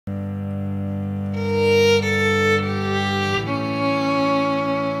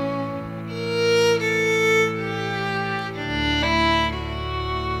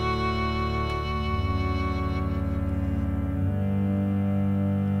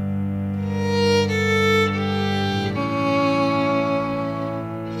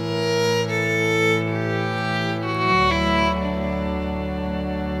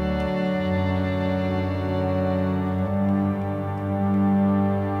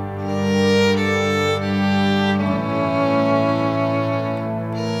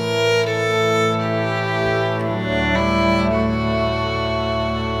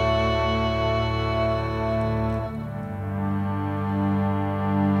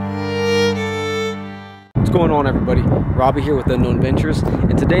going on, everybody? Robbie here with Unknown Ventures,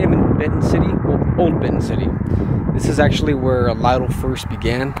 and today I'm in Benton City, well, Old Benton City. This is actually where Lytle first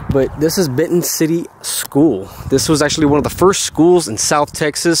began, but this is Benton City School. This was actually one of the first schools in South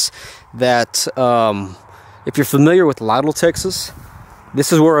Texas that, if you're familiar with Lytle, Texas,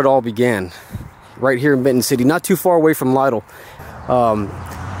 this is where it all began, right here in Benton City, not too far away from Lytle.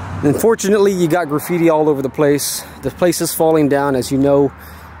 Unfortunately, you got graffiti all over the place. The place is falling down, as you know.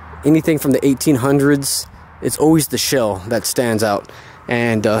 Anything from the 1800s, it's always the shell that stands out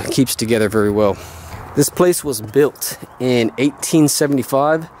and keeps together very well. This place was built in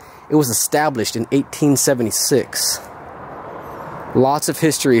 1875. It was established in 1876. Lots of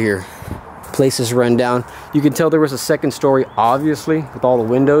history here. Place is run down. You can tell there was a second story, obviously, with all the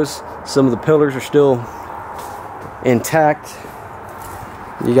windows. Some of the pillars are still intact.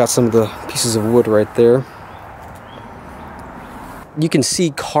 You got some of the pieces of wood right there. You can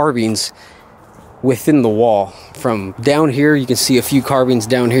see carvings within the wall. From down here, you can see a few carvings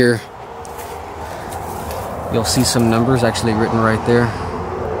down here. You'll see some numbers actually written right there.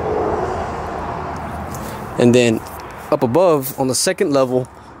 And then up above, on the second level,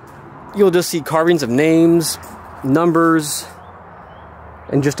 you'll just see carvings of names, numbers,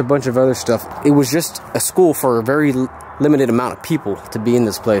 and just a bunch of other stuff. It was just a school for a very limited amount of people to be in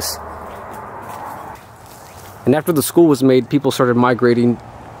this place. And after the school was made, people started migrating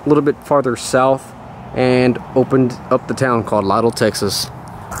a little bit farther south and opened up the town called Lytle, Texas.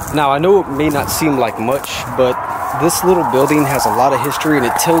 Now, I know it may not seem like much, but this little building has a lot of history, and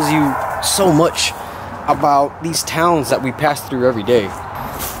it tells you so much about these towns that we pass through every day.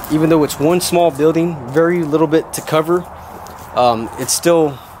 Even though it's one small building, very little bit to cover, it's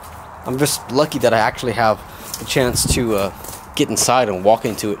still, I'm just lucky that I actually have a chance to get inside and walk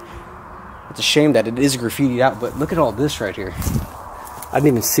into it. It's a shame that it is graffitied out, but look at all this right here. I didn't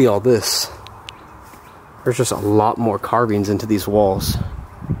even see all this. There's just a lot more carvings into these walls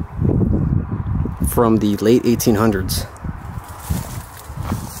from the late 1800s.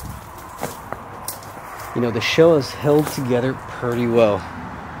 You know, the shell is held together pretty well.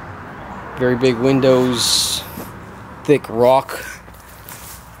 Very big windows, thick rock.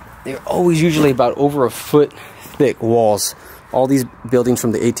 They're always usually about over a foot thick walls. All these buildings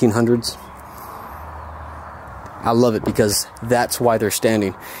from the 1800s. I love it because that's why they're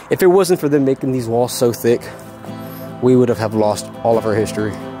standing. If it wasn't for them making these walls so thick, we would have lost all of our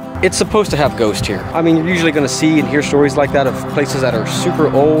history. It's supposed to have ghosts here. I mean, you're usually going to see and hear stories like that of places that are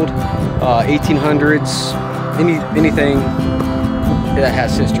super old, 1800s, anything that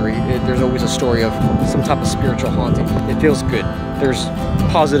has history. There's always a story of some type of spiritual haunting. It feels good. There's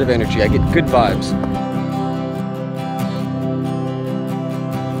positive energy. I get good vibes.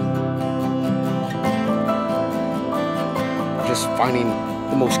 Just finding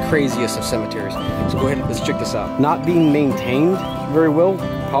the most craziest of cemeteries. So go ahead and let's check this out. Not being maintained very well,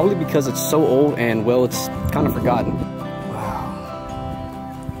 probably because it's so old and, well, it's kind of forgotten. Wow.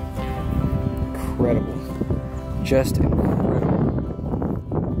 Incredible. Just incredible.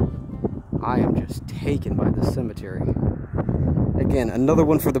 I am just taken by this cemetery. Again, another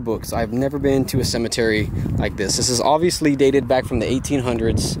one for the books. I've never been to a cemetery like this. This is obviously dated back from the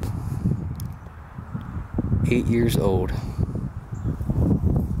 1800s. 8 years old.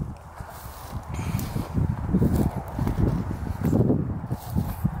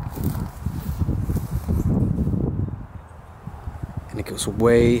 And it goes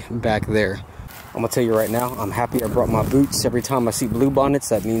way back there. I'm gonna tell you right now, I'm happy I brought my boots. Every time I see bluebonnets,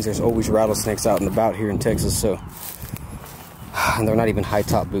 that means there's always rattlesnakes out and about here in Texas. So, and they're not even high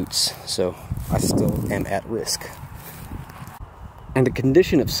top boots, so I still am at risk. And the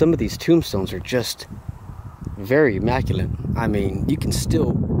condition of some of these tombstones are just very immaculate. I mean, you can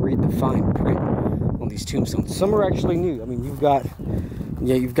still read the fine print on these tombstones. Some are actually new. I mean, you've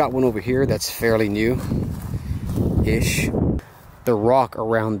got one over here that's fairly new-ish. The rock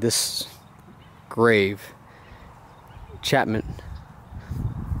around this grave, Chapman,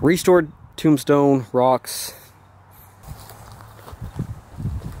 restored tombstone rocks.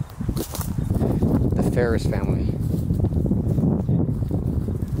 The Ferris family.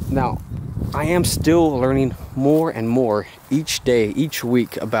 Now, I am still learning more and more each day, each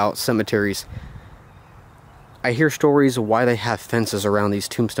week about cemeteries. I hear stories of why they have fences around these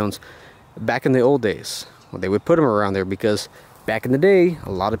tombstones. Back in the old days, well, they would put them around there because back in the day,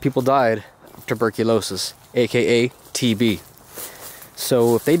 a lot of people died of tuberculosis, aka TB.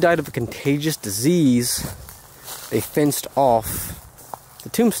 So if they died of a contagious disease, they fenced off the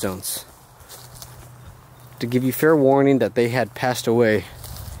tombstones to give you fair warning that they had passed away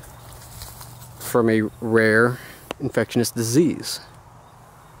from a rare infectious disease.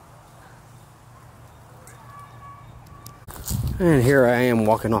 And here I am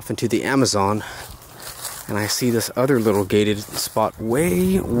walking off into the Amazon, and I see this other little gated spot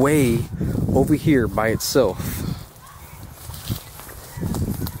way over here by itself.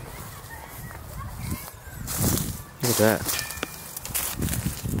 Look at that.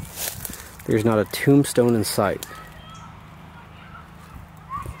 There's not a tombstone in sight,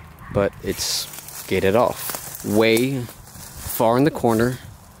 but it's gated off way far in the corner,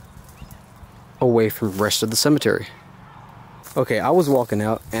 away from the rest of the cemetery. Okay, I was walking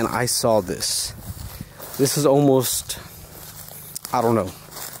out and I saw this. This is almost, I don't know,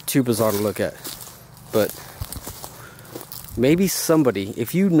 too bizarre to look at. But maybe somebody,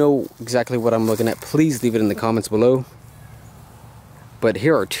 if you know exactly what I'm looking at, please leave it in the comments below. But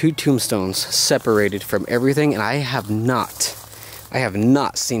here are two tombstones separated from everything, and I have not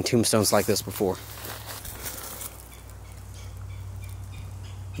seen tombstones like this before.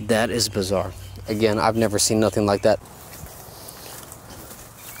 That is bizarre. Again, I've never seen nothing like that.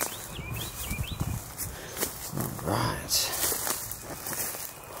 Alright.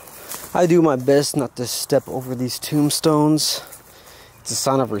 I do my best not to step over these tombstones. It's a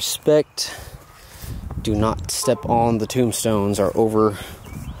sign of respect. Do not step on the tombstones or over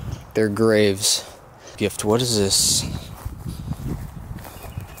their graves. Gift, what is this?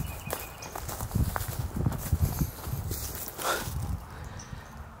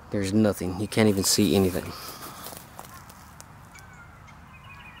 There's nothing. You can't even see anything.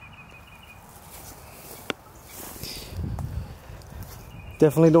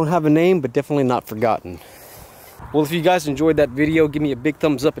 Definitely don't have a name, but definitely not forgotten. Well, if you guys enjoyed that video, give me a big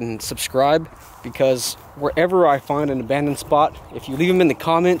thumbs up and subscribe, because wherever I find an abandoned spot, if you leave them in the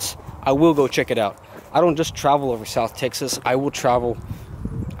comments, I will go check it out. I don't just travel over South Texas, I will travel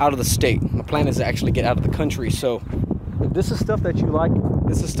out of the state. My plan is to actually get out of the country, so if this is stuff that you like,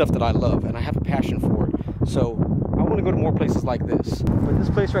 this is stuff that I love, and I have a passion for it. So I want to go to more places like this. But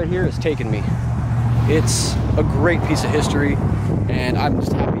this place right here has taken me. It's a great piece of history, and I'm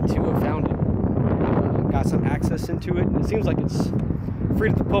just happy to have found it. Got some access into it, and it seems like it's free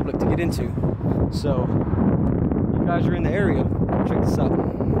to the public to get into. So, if you guys are in the area, check this out.